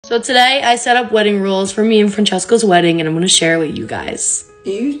So today I set up wedding rules for me and Francesco's wedding, and I'm going to share it with you guys.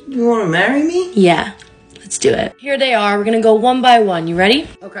 You want to marry me? Yeah, let's do it. Here they are. We're going to go one by one. You ready?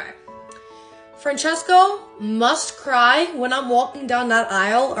 Okay. Francesco must cry when I'm walking down that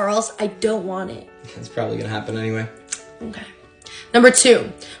aisle, or else I don't want it. That's probably going to happen anyway. Okay. Number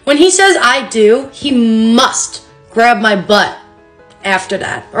 2. When he says I do, he must grab my butt after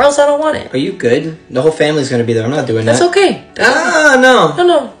that, or else I don't want it. Are you good? The whole family's going to be there. I'm not doing That's that. okay. No.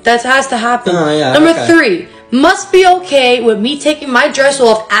 No. That has to happen. Oh, yeah, Number okay. 3. Must be okay with me taking my dress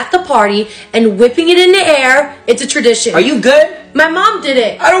off at the party and whipping it in the air. It's a tradition. Are you good? My mom did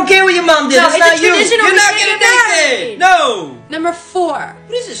it. I don't care what your mom did. No, it's it's a not you. tradition or You're we not can't getting get naked. married. No. Number 4.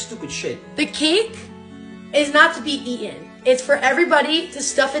 What is this stupid shit? The cake is not to be eaten. It's for everybody to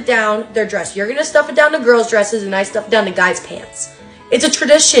stuff it down their dress. You're going to stuff it down the girls' dresses, and I stuff it down the guys' pants. It's a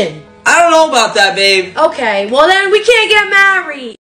tradition. I don't know about that, babe. Okay, well then we can't get married.